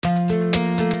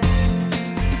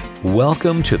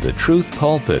Welcome to the Truth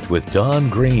Pulpit with Don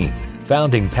Green,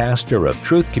 founding pastor of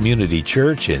Truth Community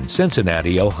Church in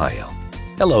Cincinnati, Ohio.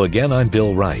 Hello again, I'm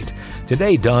Bill Wright.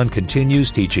 Today, Don continues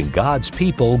teaching God's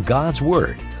people God's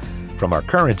Word from our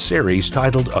current series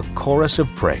titled A Chorus of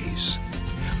Praise.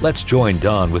 Let's join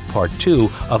Don with part 2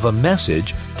 of a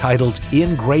message titled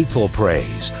In Grateful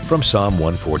Praise from Psalm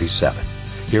 147,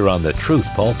 here on the Truth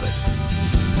Pulpit.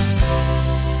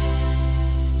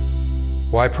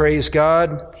 Why praise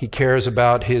God? He cares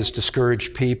about His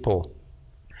discouraged people.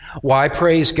 Why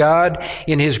praise God?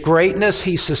 In His greatness,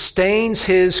 He sustains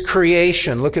His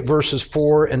creation. Look at verses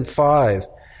 4 and 5.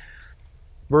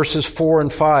 Verses 4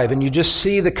 and 5. And you just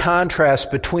see the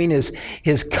contrast between His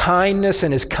kindness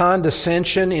and His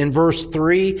condescension. In verse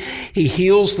 3, He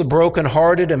heals the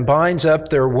brokenhearted and binds up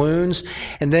their wounds.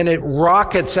 And then it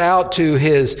rockets out to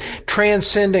His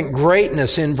transcendent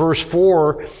greatness in verse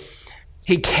 4.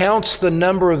 He counts the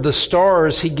number of the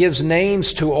stars. He gives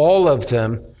names to all of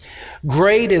them.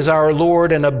 Great is our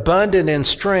Lord and abundant in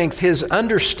strength. His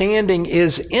understanding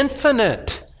is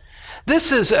infinite.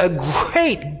 This is a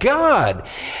great God.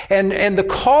 And the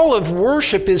call of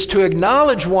worship is to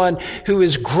acknowledge one who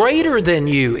is greater than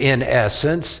you in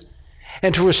essence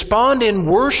and to respond in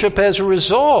worship as a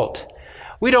result.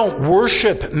 We don't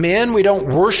worship men. We don't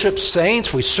worship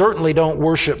saints. We certainly don't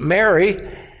worship Mary,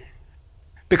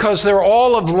 because they're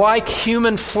all of like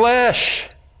human flesh.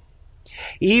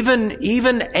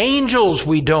 Even angels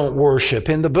we don't worship.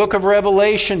 In the book of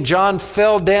Revelation, John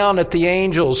fell down at the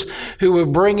angels who were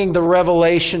bringing the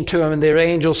revelation to him, and the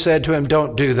angel said to him,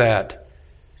 "Don't do that.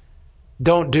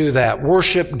 Don't do that.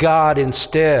 Worship God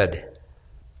instead."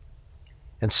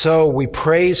 And so we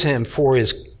praise Him for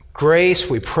His grace.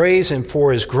 We praise Him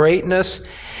for His greatness.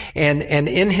 And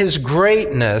in His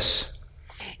greatness,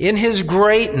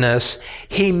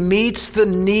 He meets the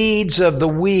needs of the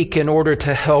weak in order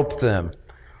to help them.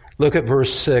 Look at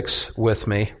verse 6 with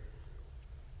me.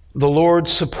 The Lord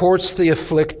supports the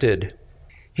afflicted.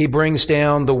 He brings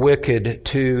down the wicked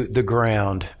to the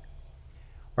ground.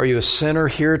 Are you a sinner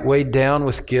here weighed down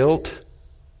with guilt?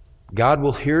 God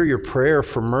will hear your prayer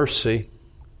for mercy.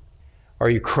 Are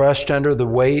you crushed under the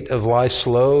weight of life's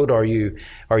load? Are you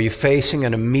facing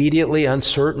an immediately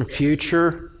uncertain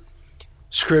future?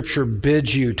 Scripture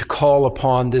bids you to call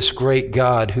upon this great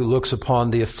God who looks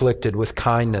upon the afflicted with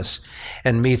kindness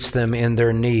and meets them in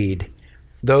their need.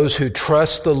 Those who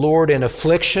trust the Lord in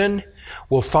affliction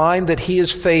will find that He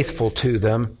is faithful to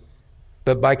them.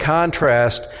 But by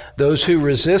contrast, those who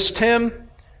resist Him,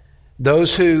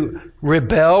 those who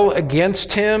rebel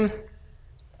against Him,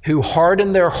 who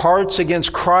harden their hearts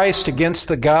against Christ, against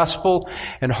the gospel,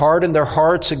 and harden their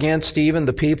hearts against even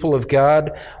the people of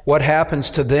God, what happens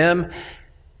to them?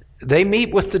 They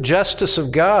meet with the justice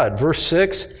of God. Verse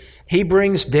 6, He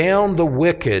brings down the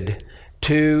wicked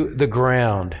to the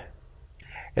ground.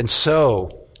 And so,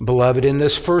 beloved, in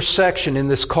this first section, in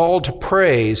this call to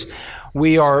praise,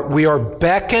 we are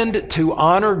beckoned to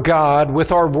honor God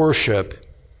with our worship,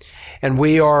 and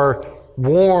we are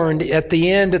warned at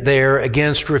the end there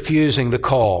against refusing the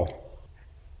call.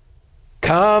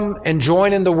 Come and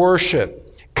join in the worship.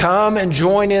 Come and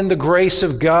join in the grace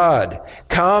of God.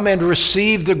 Come and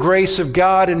receive the grace of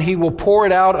God, and He will pour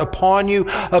it out upon you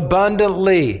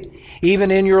abundantly,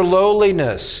 even in your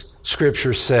lowliness,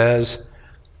 Scripture says.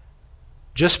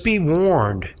 Just be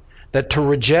warned that to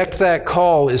reject that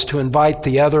call is to invite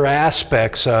the other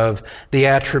aspects of the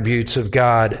attributes of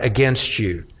God against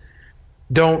you.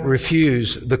 Don't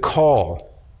refuse the call.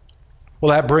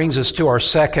 Well, that brings us to our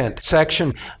second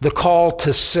section, the call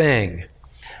to sing.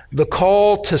 The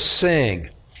call to sing.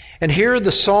 And here the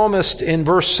psalmist in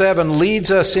verse 7 leads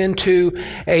us into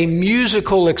a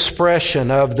musical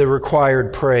expression of the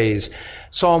required praise.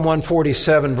 Psalm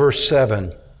 147, verse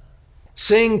 7.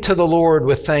 Sing to the Lord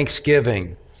with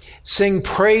thanksgiving. Sing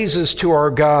praises to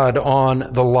our God on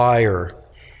the lyre.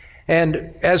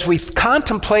 And as we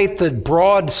contemplate the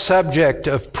broad subject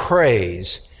of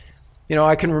praise,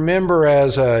 I can remember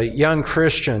as a young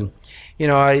Christian,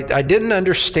 I didn't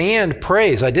understand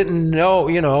praise. I didn't know,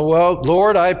 well,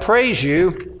 Lord, I praise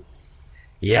you.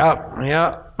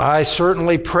 Yeah, I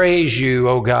certainly praise you,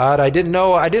 oh God. I didn't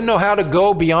know how to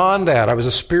go beyond that. I was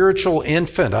a spiritual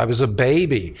infant. I was a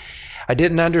baby. I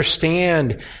didn't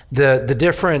understand the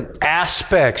different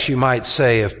aspects, you might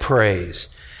say, of praise.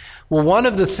 Well, one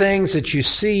of the things that you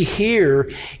see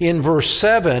here in verse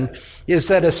 7 is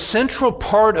that a central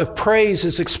part of praise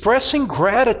is expressing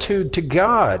gratitude to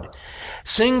God.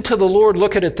 Sing to the Lord,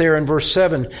 look at it there in verse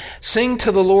 7. Sing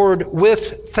to the Lord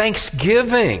with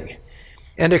thanksgiving.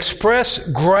 and express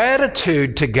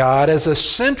gratitude to God as a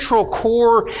central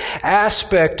core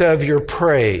aspect of your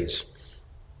praise.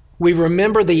 We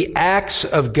remember the acts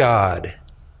of God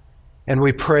and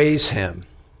we praise Him.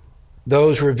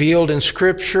 Those revealed in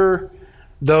Scripture,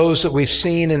 those that we've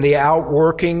seen in the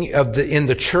outworking in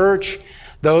the church,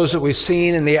 those that we've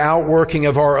seen in the outworking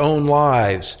of our own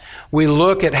lives. We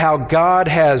look at how God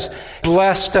has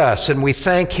blessed us and we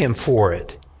thank Him for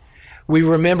it. We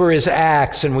remember His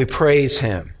acts and we praise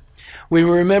Him. We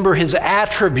remember His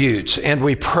attributes and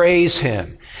we praise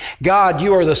Him. God,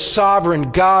 you are the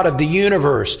sovereign God of the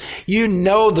universe. You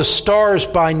know the stars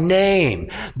by name.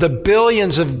 The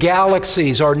billions of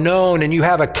galaxies are known and you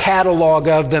have a catalog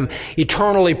of them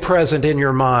eternally present in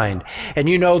your mind. And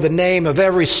you know the name of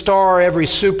every star, every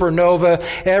supernova,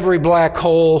 every black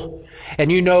hole.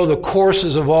 And you know the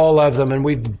courses of all of them, and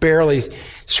we've barely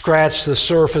scratched the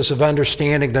surface of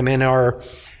understanding them in our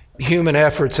human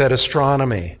efforts at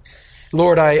astronomy.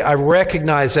 Lord, I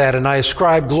recognize that and I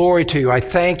ascribe glory to you. I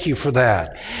thank you for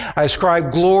that. I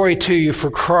ascribe glory to you for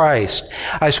Christ.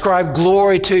 I ascribe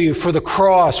glory to you for the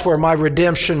cross where my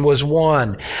redemption was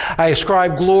won. I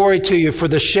ascribe glory to you for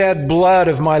the shed blood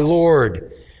of my Lord.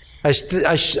 I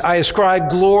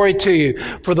ascribe glory to you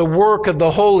for the work of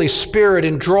the Holy Spirit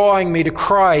in drawing me to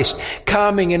Christ,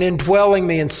 coming and indwelling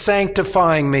me and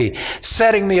sanctifying me,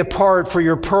 setting me apart for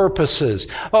your purposes.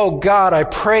 Oh God, I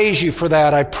praise you for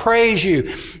that. I praise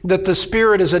you that the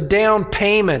Spirit is a down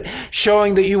payment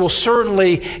showing that you will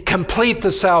certainly complete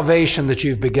the salvation that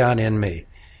you've begun in me.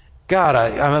 God,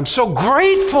 I'm so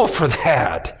grateful for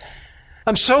that.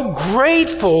 I'm so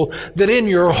grateful that in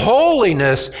your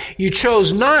holiness, you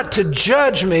chose not to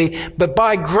judge me, but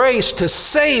by grace to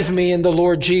save me in the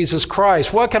Lord Jesus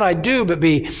Christ. What can I do but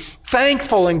be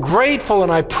thankful and grateful,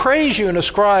 and I praise you and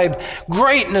ascribe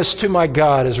greatness to my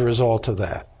God as a result of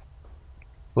that.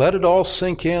 Let it all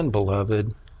sink in,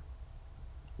 beloved.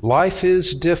 Life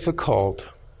is difficult.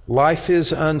 Life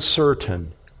is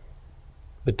uncertain.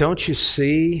 But don't you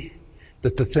see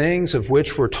that the things of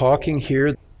which we're talking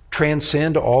here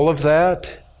transcend all of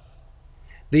that?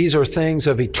 These are things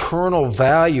of eternal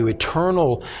value,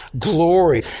 eternal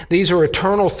glory. These are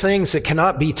eternal things that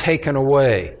cannot be taken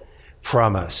away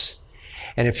from us.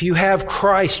 And if you have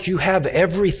Christ, you have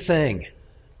everything.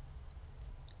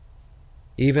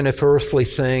 Even if earthly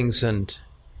things and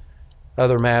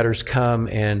other matters come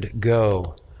and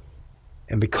go.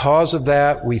 And because of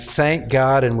that, we thank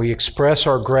God and we express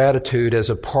our gratitude as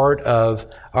a part of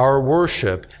our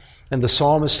worship. And the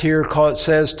psalmist here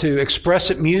says to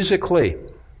express it musically.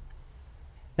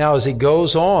 Now, as he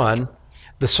goes on,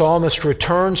 the psalmist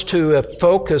returns to a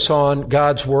focus on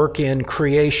God's work in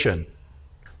creation.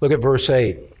 Look at verse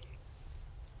 8,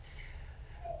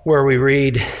 where we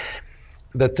read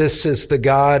that this is the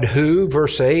God who,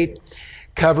 verse 8,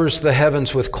 covers the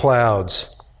heavens with clouds,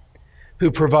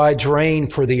 who provides rain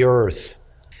for the earth,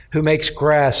 who makes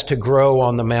grass to grow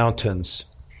on the mountains.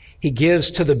 He gives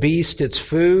to the beast its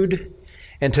food,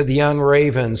 and to the young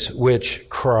ravens which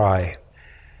cry.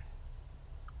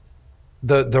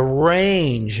 The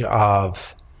range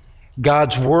of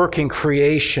God's work in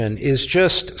creation is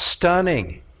just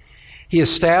stunning. He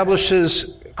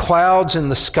establishes clouds in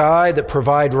the sky that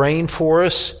provide rain for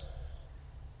us.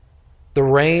 The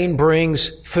rain brings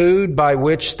food by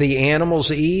which the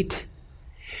animals eat.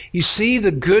 You see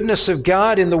the goodness of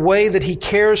God in the way that He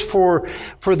cares for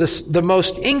the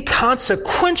most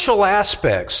inconsequential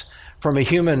aspects from a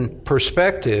human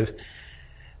perspective,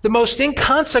 the most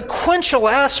inconsequential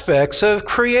aspects of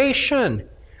creation.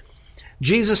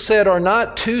 Jesus said, "Are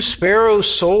not 2 sparrows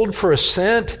sold for a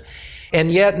cent, and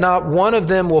yet not one of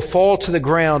them will fall to the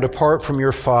ground apart from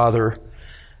your Father,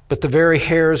 but the very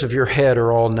hairs of your head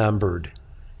are all numbered."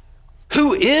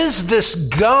 Who is this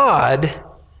God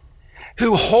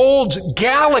who holds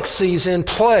galaxies in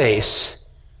place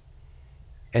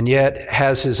and yet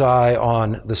has His eye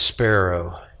on the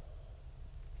sparrow?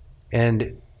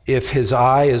 And if His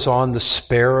eye is on the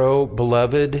sparrow,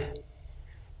 beloved,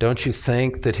 don't you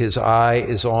think that His eye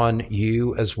is on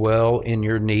you as well in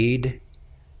your need?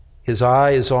 His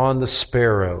eye is on the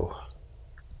sparrow,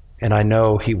 and I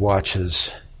know He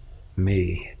watches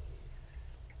me.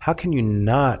 How can you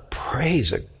not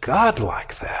praise a God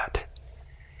like that?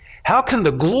 How can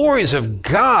the glories of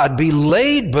God be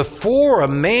laid before a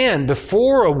man,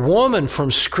 before a woman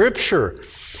from Scripture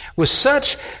with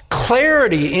such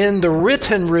clarity in the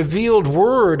written, revealed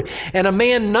Word, and a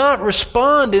man not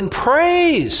respond in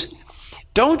praise?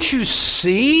 Don't you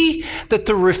see that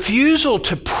the refusal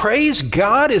to praise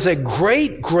God is a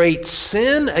great, great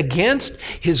sin against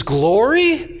His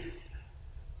glory?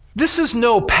 This is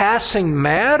no passing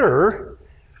matter.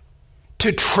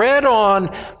 to tread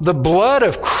on the blood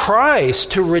of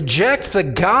Christ, to reject the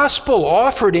gospel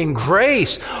offered in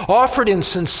grace, offered in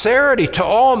sincerity to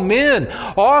all men,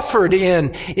 offered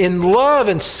in love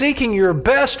and seeking your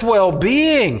best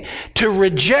well-being, to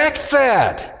reject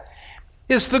that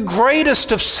is the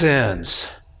greatest of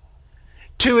sins.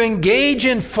 To engage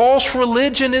in false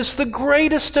religion is the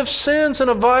greatest of sins and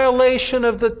a violation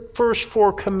of the first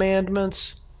 4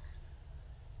 commandments.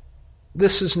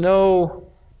 This is no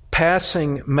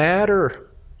passing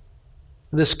matter.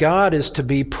 This God is to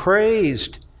be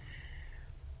praised.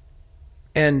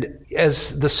 And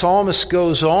as the psalmist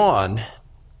goes on,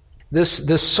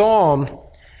 this psalm,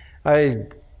 I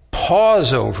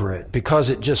pause over it because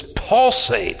it just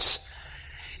pulsates.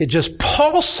 It just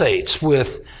pulsates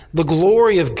with the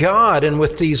glory of God and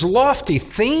with these lofty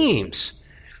themes.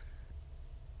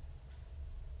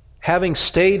 Having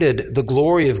stated the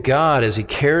glory of God as He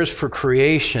cares for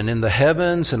creation in the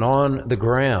heavens and on the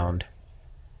ground,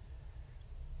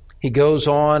 he goes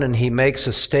on and he makes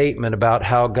a statement about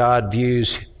how God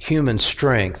views human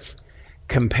strength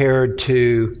compared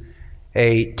to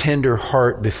a tender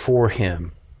heart before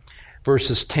Him.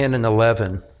 Verses 10 and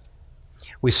 11.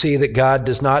 We see that God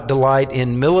does not delight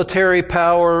in military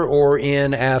power or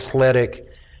in athletic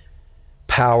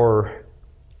power.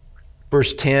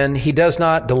 Verse 10, He does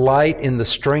not delight in the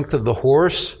strength of the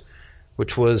horse,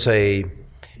 which was even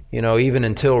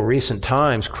until recent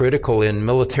times, critical in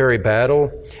military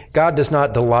battle. God does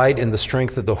not delight in the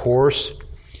strength of the horse.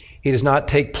 He does not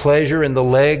take pleasure in the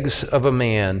legs of a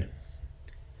man.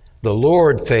 The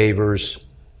Lord favors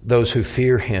those who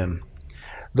fear Him,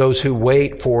 those who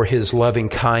wait for His loving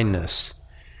kindness.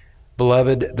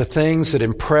 Beloved, the things that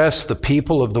impress the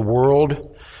people of the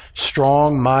world,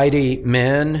 strong, mighty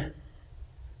men,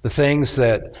 the things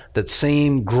that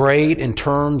seem great in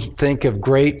terms, think of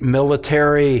great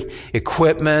military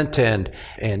equipment and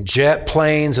jet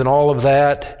planes and all of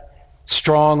that,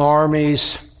 strong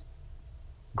armies,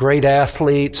 great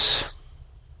athletes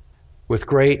with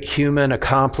great human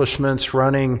accomplishments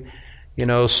running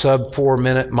sub 4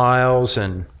 minute miles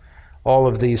and all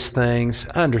of these things.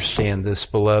 Understand this,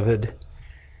 beloved.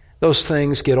 Those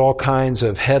things get all kinds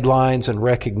of headlines and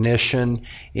recognition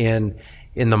in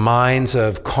the minds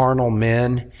of carnal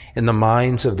men, in the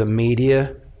minds of the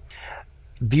media.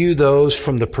 View those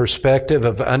from the perspective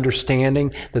of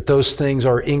understanding that those things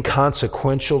are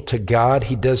inconsequential to God.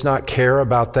 He does not care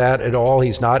about that at all.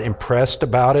 He's not impressed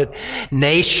about it.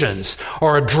 Nations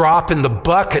are a drop in the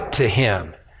bucket to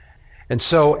Him. And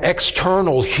so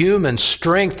external human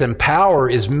strength and power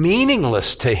is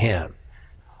meaningless to Him.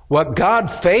 What God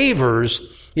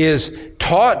favors is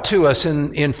taught to us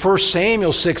in 1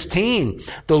 Samuel 16.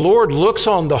 The Lord looks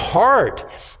on the heart.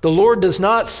 The Lord does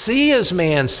not see as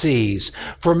man sees,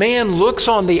 for man looks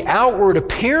on the outward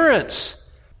appearance,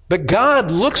 but God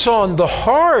looks on the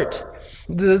heart.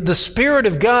 The Spirit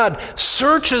of God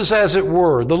searches, as it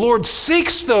were. The Lord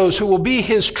seeks those who will be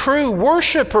His true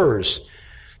worshipers.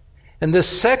 And this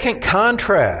second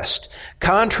contrast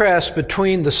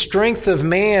between the strength of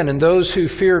man and those who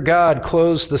fear God,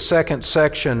 close the second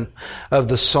section of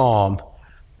the psalm.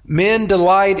 Men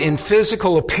delight in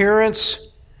physical appearance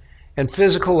and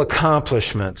physical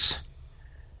accomplishments.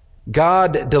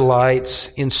 God delights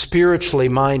in spiritually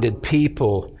minded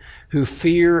people who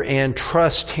fear and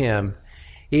trust Him,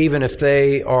 even if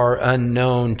they are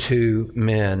unknown to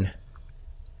men.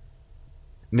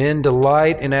 Men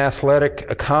delight in athletic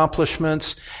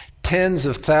accomplishments. Tens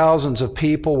of thousands of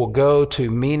people will go to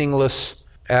meaningless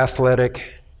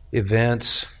athletic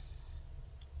events.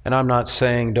 And I'm not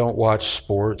saying don't watch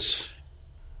sports.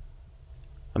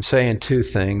 I'm saying two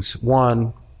things.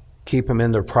 One, keep them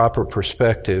in their proper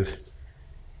perspective.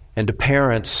 And to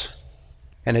parents,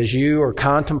 and as you are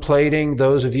contemplating,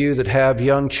 those of you that have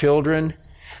young children,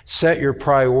 set your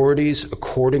priorities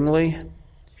accordingly.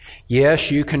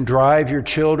 Yes, you can drive your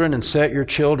children and set your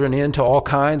children into all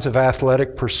kinds of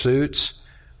athletic pursuits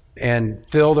and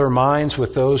fill their minds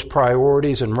with those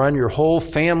priorities and run your whole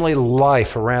family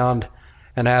life around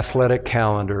an athletic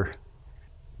calendar.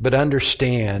 But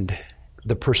understand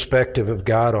the perspective of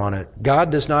God on it. God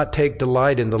does not take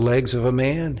delight in the legs of a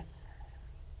man.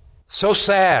 So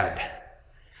sad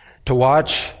to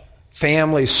watch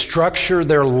families structure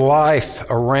their life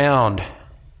around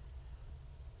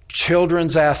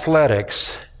children's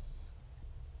athletics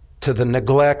to the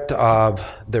neglect of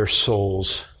their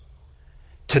souls,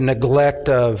 to neglect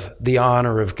of the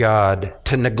honor of God,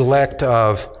 to neglect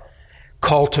of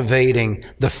cultivating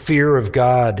the fear of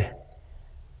God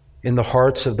in the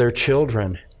hearts of their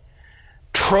children.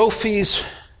 Trophies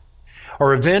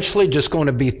are eventually just going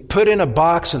to be put in a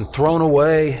box and thrown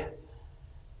away,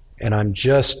 And I'm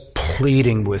just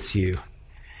pleading with you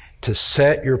to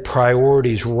set your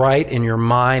priorities right in your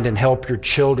mind and help your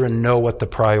children know what the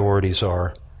priorities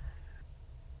are.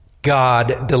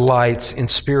 God delights in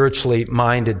spiritually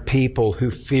minded people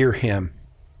who fear Him.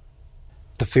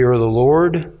 The fear of the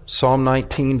Lord, Psalm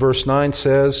 19 verse 9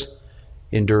 says,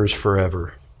 endures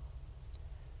forever.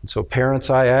 And so parents,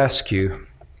 I ask you,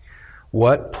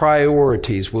 what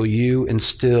priorities will you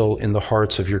instill in the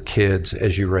hearts of your kids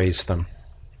as you raise them?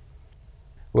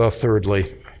 Well,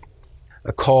 thirdly,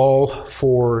 a call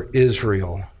for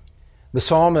Israel. The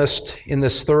psalmist in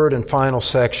this third and final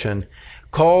section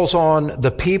calls on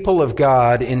the people of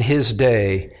God in his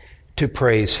day to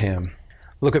praise Him.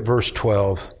 Look at verse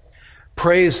 12.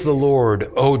 Praise the Lord,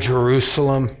 O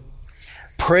Jerusalem.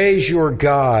 Praise your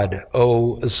God,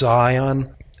 O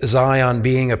Zion. Zion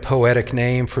being a poetic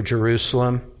name for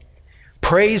Jerusalem.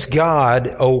 Praise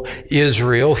God, O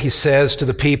Israel, he says to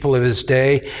the people of his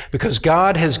day, because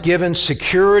God has given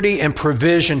security and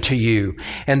provision to you,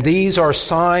 and these are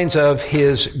signs of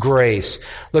His grace.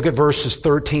 Look at verses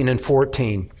 13 and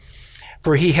 14.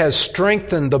 For He has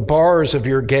strengthened the bars of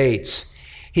your gates.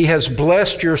 He has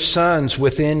blessed your sons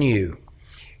within you.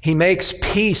 He makes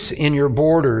peace in your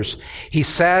borders. He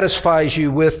satisfies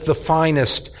you with the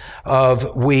finest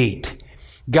of wheat.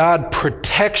 God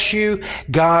protects you.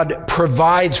 God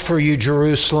provides for you,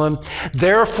 Jerusalem.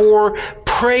 Therefore,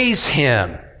 praise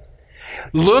Him.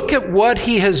 Look at what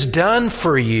He has done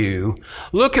for you.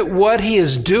 Look at what He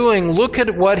is doing. Look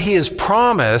at what He has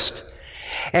promised.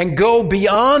 And go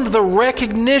beyond the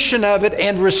recognition of it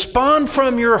and respond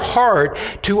from your heart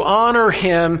to honor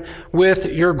Him with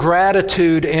your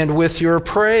gratitude and with your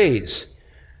praise.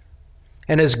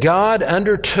 And as God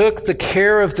undertook the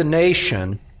care of the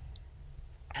nation,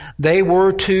 they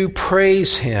were to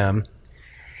praise Him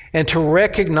and to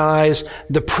recognize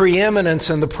the preeminence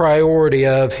and the priority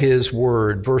of His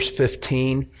word. Verse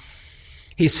 15,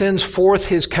 He sends forth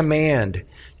His command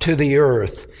to the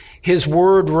earth. His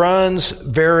word runs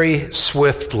very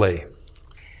swiftly.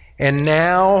 And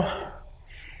now,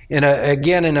 in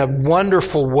a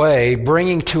wonderful way,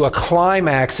 bringing to a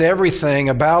climax everything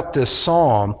about this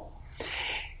psalm,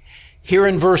 here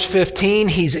in verse 15,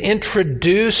 he's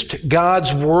introduced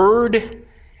God's word,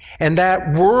 and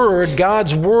that word,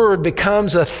 God's word,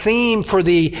 becomes a theme for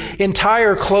the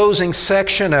entire closing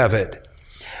section of it.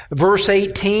 Verse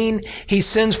 18, he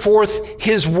sends forth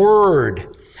His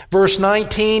word. Verse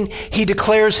 19, he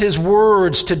declares His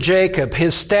words to Jacob,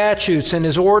 His statutes and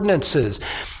His ordinances.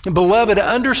 And beloved,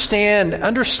 understand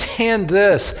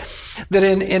this, that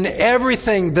in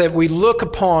everything that we look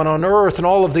upon on earth and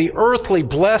all of the earthly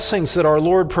blessings that our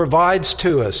Lord provides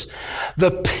to us,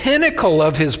 the pinnacle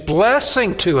of His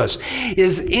blessing to us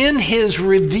is in His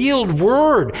revealed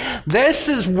word. This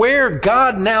is where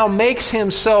God now makes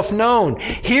Himself known,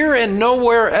 here and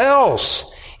nowhere else.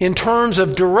 In terms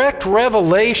of direct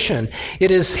revelation,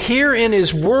 it is here in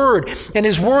His word, and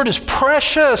His word is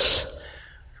precious.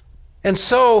 And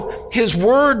so His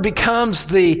word becomes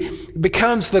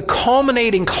the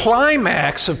culminating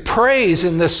climax of praise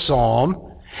in this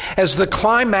psalm, as the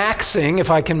climaxing,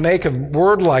 if I can make a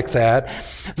word like that,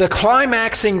 the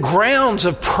climaxing grounds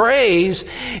of praise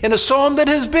in a psalm that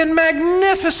has been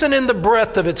magnificent in the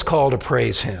breadth of its call to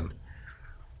praise Him.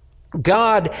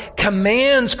 God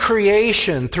commands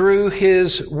creation through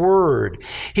His word.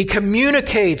 He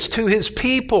communicates to His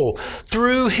people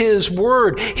through His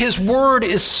word. His word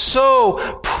is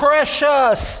so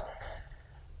precious.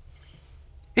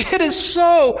 It is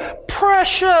so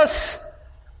precious.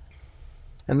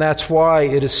 And that's why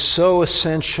it is so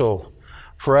essential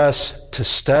for us to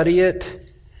study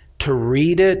it, to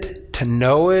read it, to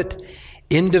know it,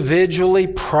 individually,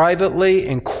 privately,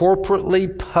 and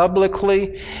corporately,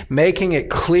 publicly, making it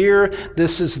clear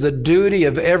this is the duty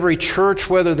of every church,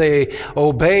 whether they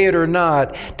obey it or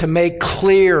not, to make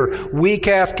clear week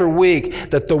after week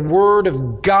that the Word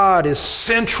of God is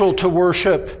central to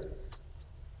worship.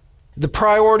 The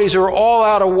priorities are all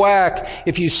out of whack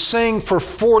if you sing for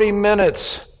 40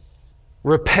 minutes,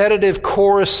 repetitive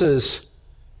choruses,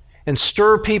 and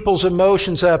stir people's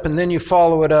emotions up, and then you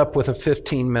follow it up with a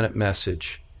 15-minute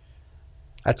message.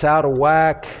 That's out of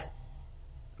whack.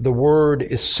 The Word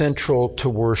is central to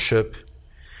worship.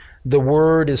 The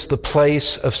Word is the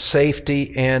place of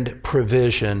safety and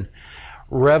provision.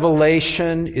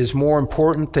 Revelation is more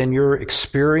important than your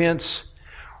experience.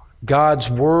 God's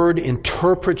Word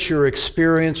interprets your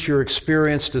experience. Your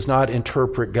experience does not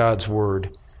interpret God's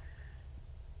Word.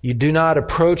 You do not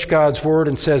approach God's Word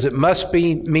and says, it must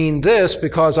mean this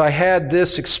because I had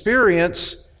this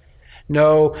experience.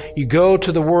 No, you go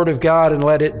to the Word of God and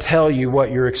let it tell you what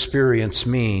your experience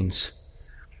means.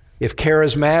 If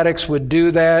charismatics would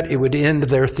do that, it would end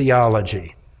their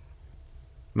theology.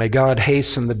 May God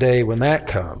hasten the day when that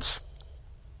comes.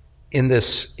 In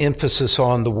this emphasis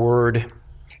on the word,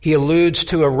 he alludes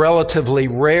to a relatively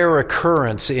rare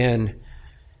occurrence in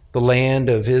the land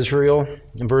of Israel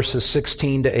in verses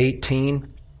 16 to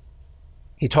 18.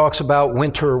 He talks about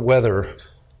winter weather.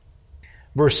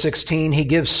 Verse 16, he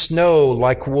gives snow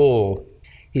like wool.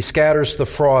 He scatters the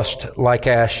frost like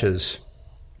ashes.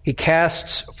 He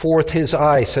casts forth his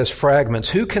ice as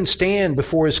fragments. Who can stand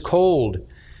before his cold?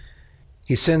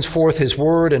 He sends forth his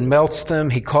word and melts them.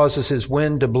 He causes his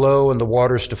wind to blow and the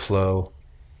waters to flow.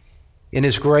 In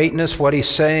his greatness, what he's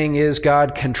saying is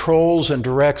God controls and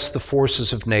directs the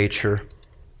forces of nature.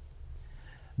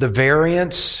 The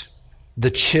variance, the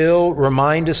chill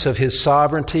remind us of his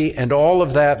sovereignty, and all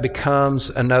of that becomes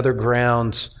another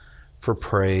grounds for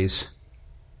praise.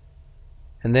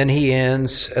 And then he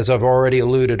ends, as I've already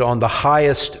alluded, on the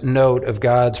highest note of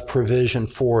God's provision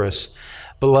for us.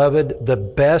 Beloved, the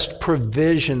best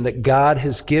provision that God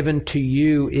has given to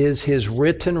you is his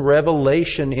written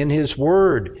revelation in his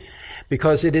word,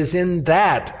 because it is in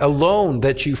that alone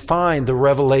that you find the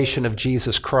revelation of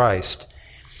Jesus Christ.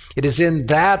 It is in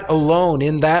that alone,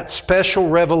 in that special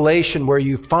revelation, where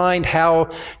you find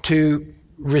how to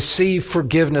receive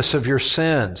forgiveness of your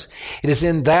sins. It is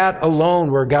in that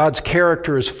alone where God's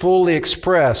character is fully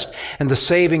expressed and the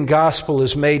saving gospel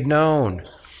is made known.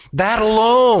 That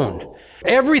alone.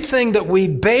 Everything that we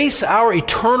base our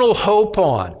eternal hope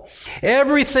on,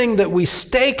 everything that we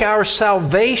stake our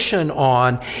salvation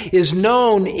on, is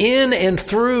known in and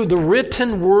through the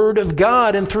written word of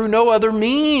God and through no other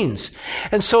means.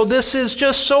 And so this is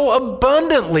just so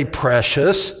abundantly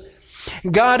precious.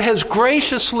 God has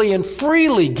graciously and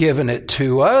freely given it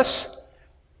to us.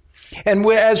 And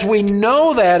as we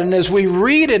know that, and as we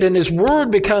read it, and his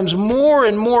word becomes more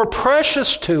and more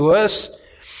precious to us,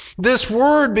 this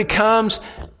word becomes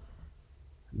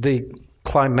the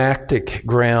climactic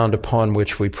ground upon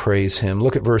which we praise him.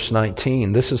 Look at verse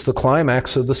 19. This is the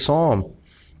climax of the psalm.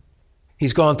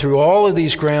 He's gone through all of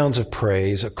these grounds of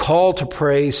praise, a call to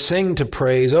praise, sing to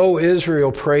praise. O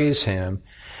Israel, praise him.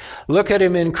 Look at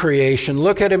him in creation.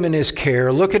 Look at him in his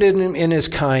care. Look at him in his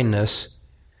kindness.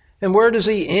 And where does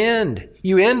he end?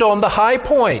 You end on the high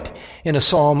point in a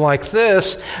psalm like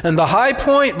this. And the high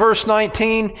point, verse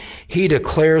 19, he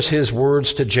declares his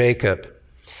words to Jacob,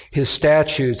 his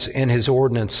statutes and his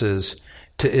ordinances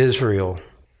to Israel.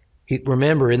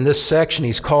 Remember, in this section,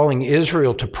 he's calling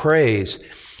Israel to praise.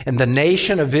 And the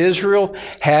nation of Israel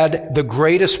had the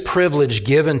greatest privilege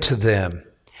given to them.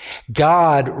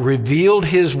 God revealed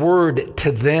his word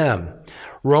to them.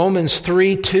 Romans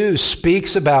 3:2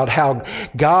 speaks about how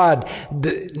God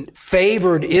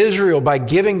favored Israel by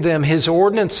giving them his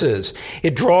ordinances.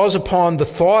 It draws upon the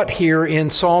thought here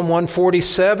in Psalm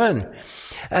 147.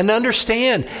 And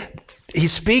understand,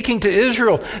 he's speaking to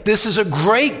Israel. This is a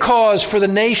great cause for the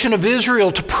nation of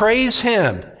Israel to praise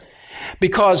him.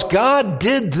 Because God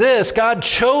did this, God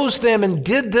chose them and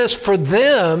did this for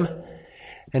them,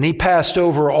 and he passed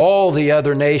over all the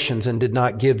other nations and did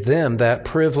not give them that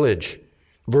privilege.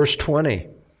 Verse 20,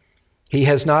 he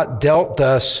has not dealt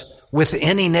thus with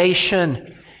any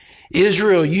nation.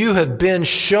 Israel, you have been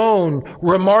shown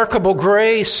remarkable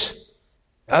grace.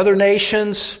 Other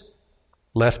nations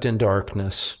left in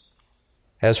darkness.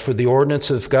 As for the ordinance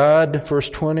of God, verse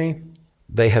 20,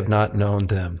 they have not known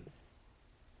them.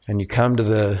 And you come to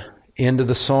the end of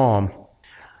the psalm.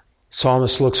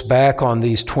 Psalmist looks back on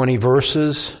these 20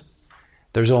 verses.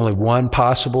 There's only one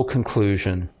possible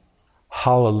conclusion.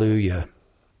 Hallelujah.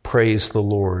 Praise the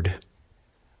Lord.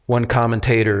 One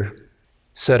commentator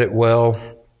said it well.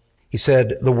 He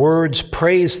said, the words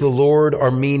praise the Lord are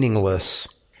meaningless,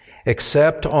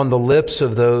 except on the lips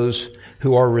of those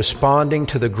who are responding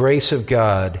to the grace of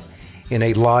God in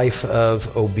a life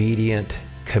of obedient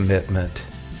commitment.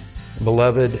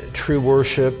 Beloved, true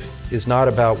worship is not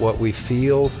about what we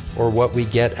feel or what we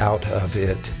get out of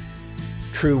it.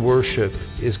 True worship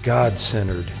is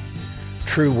God-centered.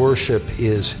 True worship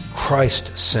is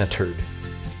Christ-centered.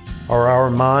 Are our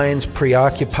minds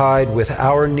preoccupied with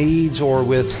our needs or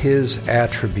with his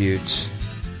attributes?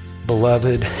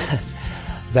 Beloved,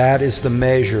 that is the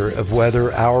measure of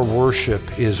whether our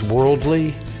worship is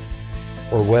worldly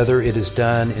or whether it is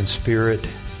done in spirit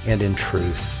and in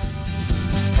truth.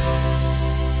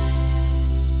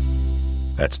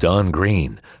 That's Don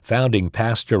Green, founding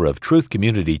pastor of Truth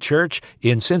Community Church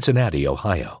in Cincinnati,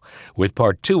 Ohio, with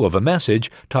part 2 of a message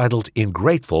titled In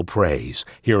Grateful Praise,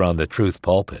 here on the Truth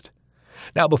Pulpit.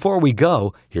 Now, before we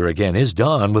go, here again is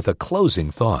Don with a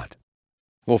closing thought.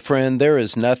 Well, friend, there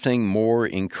is nothing more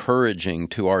encouraging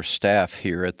to our staff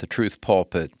here at the Truth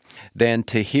Pulpit than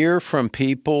to hear from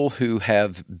people who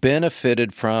have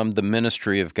benefited from the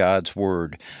ministry of God's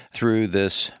Word through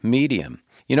this medium.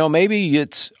 You know, maybe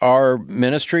it's our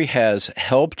ministry has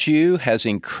helped you, has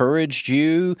encouraged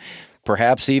you,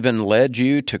 perhaps even led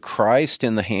you to Christ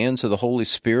in the hands of the Holy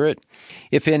Spirit.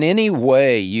 If in any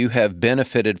way you have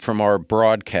benefited from our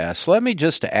broadcast, let me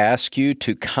just ask you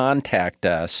to contact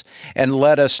us and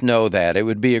let us know that. It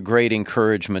would be a great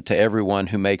encouragement to everyone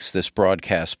who makes this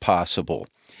broadcast possible.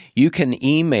 You can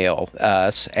email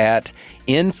us at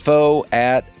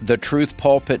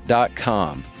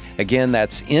info@thetruthpulpit.com. Again,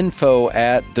 that's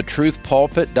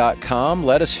info@thetruthpulpit.com.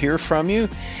 Let us hear from you.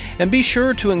 And be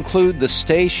sure to include the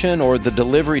station or the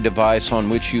delivery device on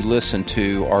which you listen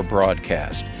to our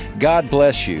broadcast. God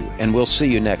bless you, and we'll see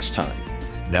you next time.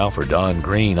 Now for Don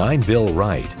Green, I'm Bill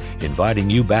Wright, inviting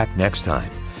you back next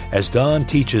time as Don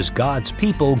teaches God's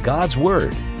people God's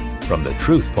Word from the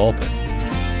Truth Pulpit.